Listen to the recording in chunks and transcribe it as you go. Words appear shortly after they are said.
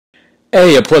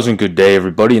Hey, a pleasant good day,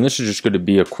 everybody, and this is just going to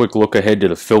be a quick look ahead to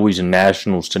the Phillies and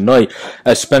Nationals tonight,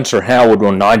 as Spencer Howard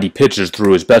on 90 pitches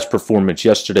threw his best performance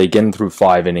yesterday, getting through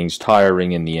 5 innings,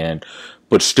 tiring in the end,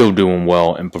 but still doing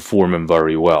well and performing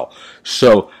very well.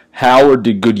 So, Howard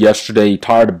did good yesterday. He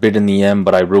tired a bit in the end,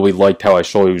 but I really liked how I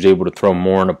saw he was able to throw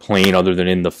more in a plane other than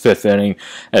in the 5th inning.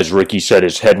 As Ricky said,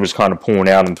 his head was kind of pulling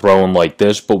out and throwing like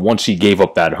this, but once he gave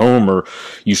up that homer,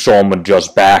 you saw him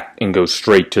adjust back and go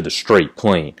straight to the straight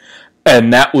plane.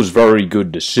 And that was very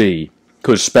good to see,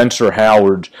 because Spencer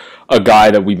Howard's a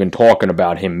guy that we've been talking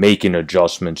about him making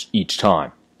adjustments each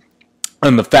time.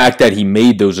 And the fact that he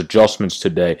made those adjustments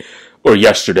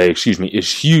yesterday,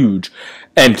 is huge.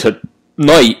 And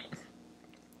tonight,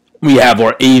 we have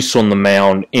our ace on the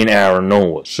mound in Aaron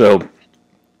Nola. So,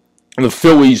 the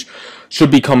Phillies should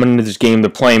be coming into this game.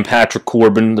 They're playing Patrick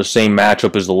Corbin, the same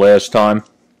matchup as the last time.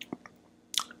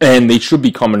 And they should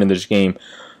be coming in this game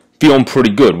feeling pretty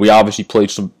good. We obviously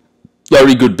played some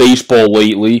very good baseball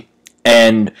lately,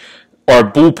 and our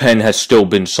bullpen has still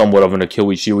been somewhat of an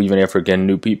Achilles heel, even after getting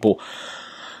new people.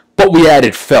 But we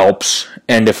added Phelps,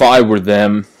 and if I were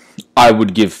them, I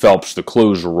would give Phelps the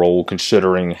closer role,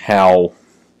 considering how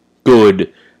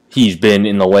good he's been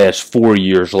in the last 4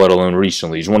 years, let alone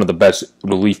recently. He's one of the best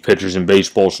relief pitchers in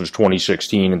baseball since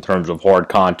 2016 in terms of hard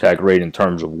contact rate, in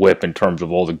terms of whip, in terms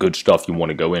of all the good stuff you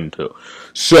want to go into.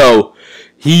 So,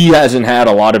 he hasn't had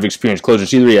a lot of experience closing.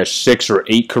 It's either he has 6 or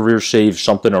 8 career saves,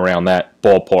 something around that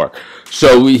ballpark.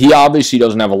 So, he obviously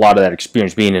doesn't have a lot of that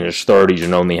experience being in his 30s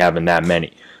and only having that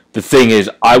many. The thing is,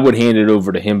 I would hand it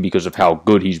over to him because of how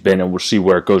good he's been, and we'll see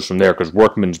where it goes from there, because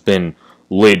Workman's been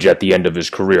Lidge at the end of his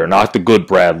career. Not the good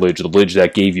Brad Lidge, the Lidge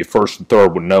that gave you first and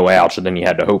third with no outs, and then you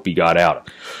had to hope he got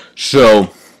out. So,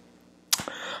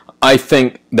 I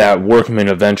think that Workman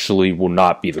eventually will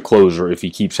not be the closer if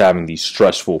he keeps having these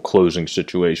stressful closing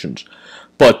situations.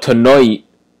 But tonight,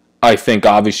 I think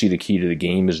obviously the key to the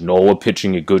game is Nola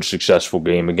pitching a good, successful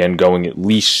game. Again, going at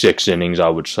least 6 innings, I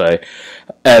would say.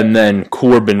 And then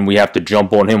Corbin, we have to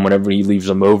jump on him whenever he leaves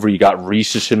them over. You got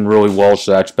Reese in really well,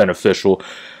 so that's beneficial.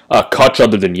 Kutch,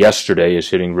 other than yesterday, is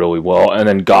hitting really well. And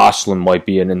then Gosselin might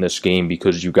be in this game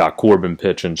because you got Corbin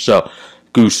pitching. So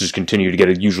Goose has continued to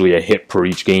get usually a hit per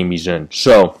each game he's in.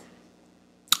 So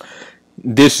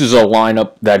this is a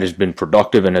lineup that has been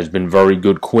productive and has been very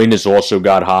good. Quinn has also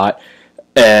got hot,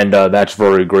 and that's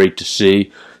very great to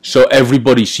see. So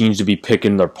everybody seems to be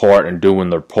picking their part and doing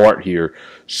their part here.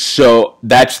 So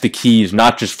that's the key, is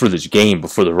not just for this game,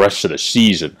 but for the rest of the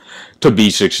season to be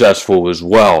successful as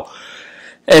well.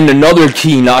 And another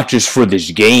key, not just for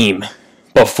this game,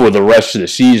 but for the rest of the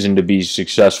season to be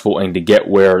successful and to get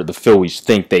where the Phillies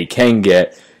think they can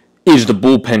get, is the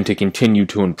bullpen to continue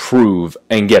to improve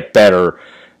and get better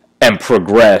and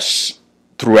progress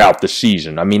throughout the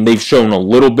season. I mean, they've shown a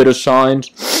little bit of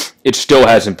signs. It still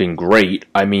hasn't been great.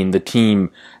 I mean, the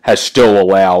team has still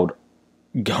allowed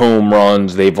home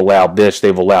runs. They've allowed this,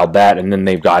 they've allowed that, and then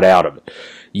they've got out of it.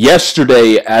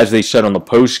 Yesterday, as they said on the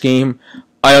postgame,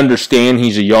 I understand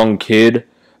he's a young kid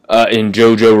in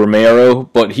Jojo Romero,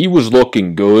 but he was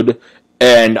looking good,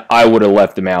 and I would have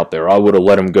left him out there. I would have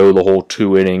let him go the whole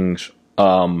 2 innings.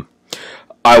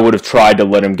 I would have tried to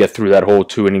let him get through that whole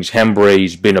 2 innings.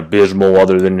 Hembre's been abysmal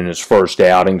other than in his first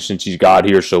outing since he's got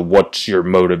here, so what's your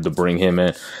motive to bring him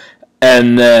in?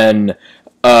 And then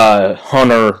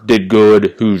Hunter did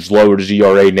good, who's lowered his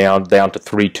ERA now down to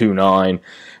 3.29,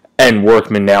 and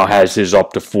Workman now has his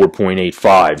up to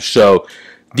 4.85. So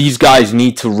these guys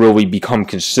need to really become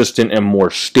consistent and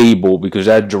more stable, because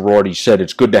as Girardi said,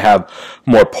 it's good to have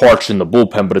more parts in the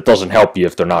bullpen, but it doesn't help you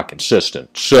if they're not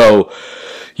consistent. So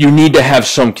you need to have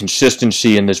some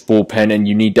consistency in this bullpen, and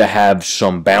you need to have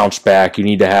some bounce back. You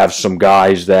need to have some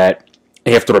guys that,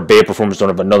 after a bad performance, don't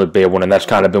have another bad one, and that's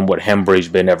kind of been what Hembre's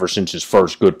been ever since his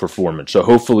first good performance. So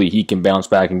hopefully he can bounce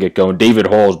back and get going. David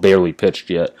Hall's barely pitched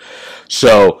yet,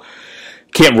 so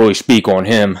can't really speak on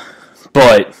him,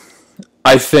 but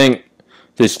I think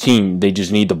this team, they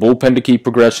just need the bullpen to keep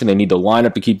progressing, they need the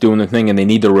lineup to keep doing the thing, and they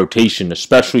need the rotation,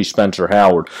 especially Spencer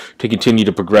Howard, to continue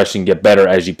to progress and get better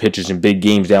as he pitches in big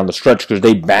games down the stretch, because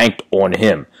they banked on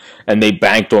him, and they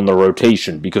banked on the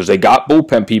rotation, because they got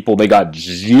bullpen people, they got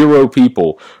 0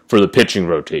 people for the pitching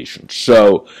rotation.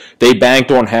 So they banked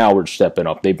on Howard stepping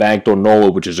up, they banked on Nola,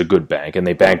 which is a good bank, and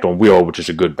they banked on Wheeler, which is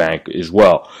a good bank as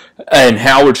well. And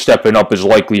Howard stepping up is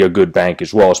likely a good bank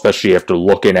as well, especially after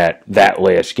looking at that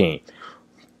last game.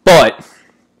 But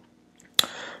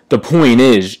the point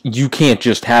is, you can't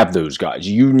just have those guys.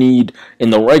 You need, in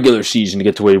the regular season, to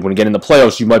get to where when you get in the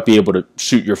playoffs, you might be able to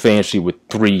suit your fancy with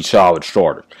 3 solid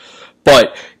starters.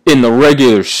 But in the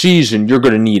regular season, you're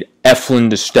going to need Eflin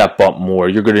to step up more.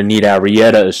 You're going to need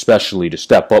Arrieta especially to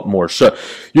step up more. So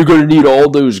you're going to need all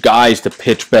those guys to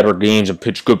pitch better games and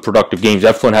pitch good, productive games.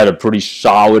 Eflin had a pretty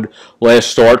solid last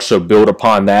start, so build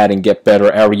upon that and get better.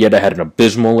 Arrieta had an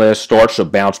abysmal last start, so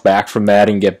bounce back from that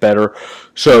and get better.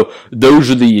 So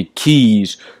those are the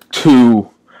keys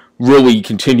to really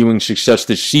continuing success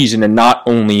this season, and not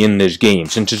only in this game.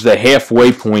 Since it's the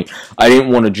halfway point, I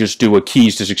didn't want to just do a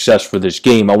keys to success for this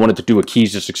game. I wanted to do a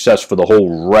keys to success for the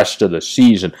whole rest of the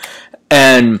season.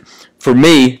 And for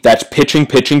me, that's pitching.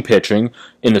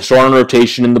 In the starting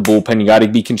rotation, in the bullpen, you got to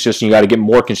be consistent. You got to get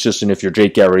more consistent if you're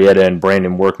Jake Arrieta and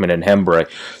Brandon Workman and Hembree.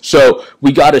 So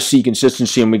we got to see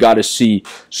consistency, and we got to see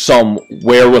some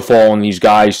wherewithal in these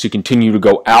guys to continue to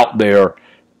go out there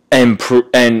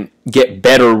and get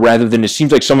better, rather than it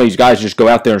seems like some of these guys just go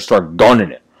out there and start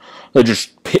gunning it.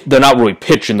 They're not really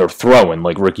pitching, they're throwing,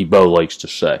 like Ricky Bo likes to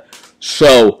say.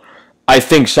 So I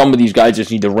think some of these guys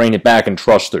just need to rein it back and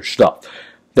trust their stuff.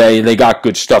 They got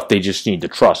good stuff, they just need to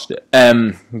trust it.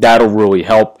 And that'll really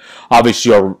help.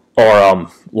 Obviously, our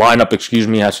lineup,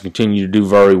 has to continue to do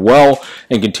very well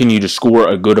and continue to score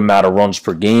a good amount of runs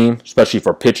per game, especially if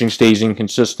our pitching stays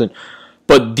inconsistent.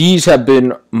 But these have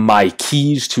been my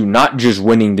keys to not just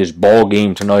winning this ball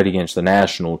game tonight against the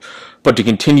Nationals, but to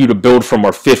continue to build from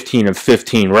our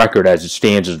 15-15 record as it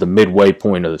stands as the midway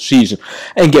point of the season,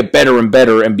 and get better and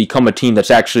better and become a team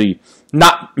that's actually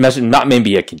not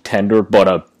maybe a contender, but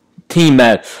a team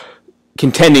that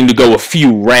contending to go a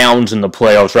few rounds in the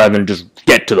playoffs rather than just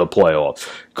get to the playoffs.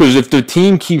 Because if the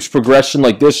team keeps progressing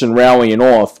like this and rallying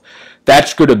off,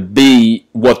 that's going to be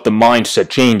what the mindset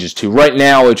changes to. Right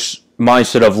now, it's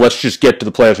mindset of let's just get to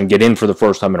the playoffs and get in for the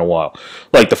first time in a while,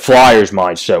 like the Flyers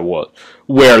mindset was,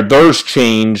 where theirs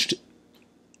changed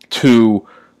to,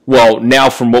 well, now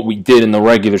from what we did in the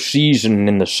regular season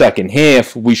in the second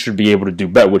half, we should be able to do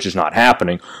better, which is not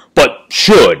happening, but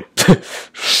should.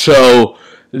 So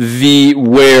with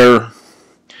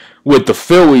the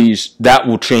Phillies, that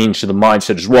will change to the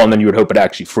mindset as well, and then you would hope it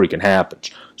actually freaking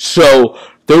happens. So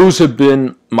those have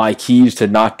been my keys to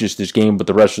not just this game, but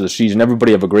the rest of the season.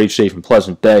 Everybody have a great, safe, and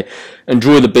pleasant day.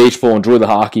 Enjoy the baseball, enjoy the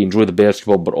hockey, enjoy the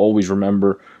basketball, but always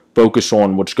remember, focus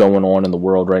on what's going on in the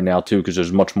world right now, too, because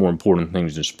there's much more important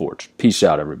things than sports. Peace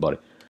out, everybody.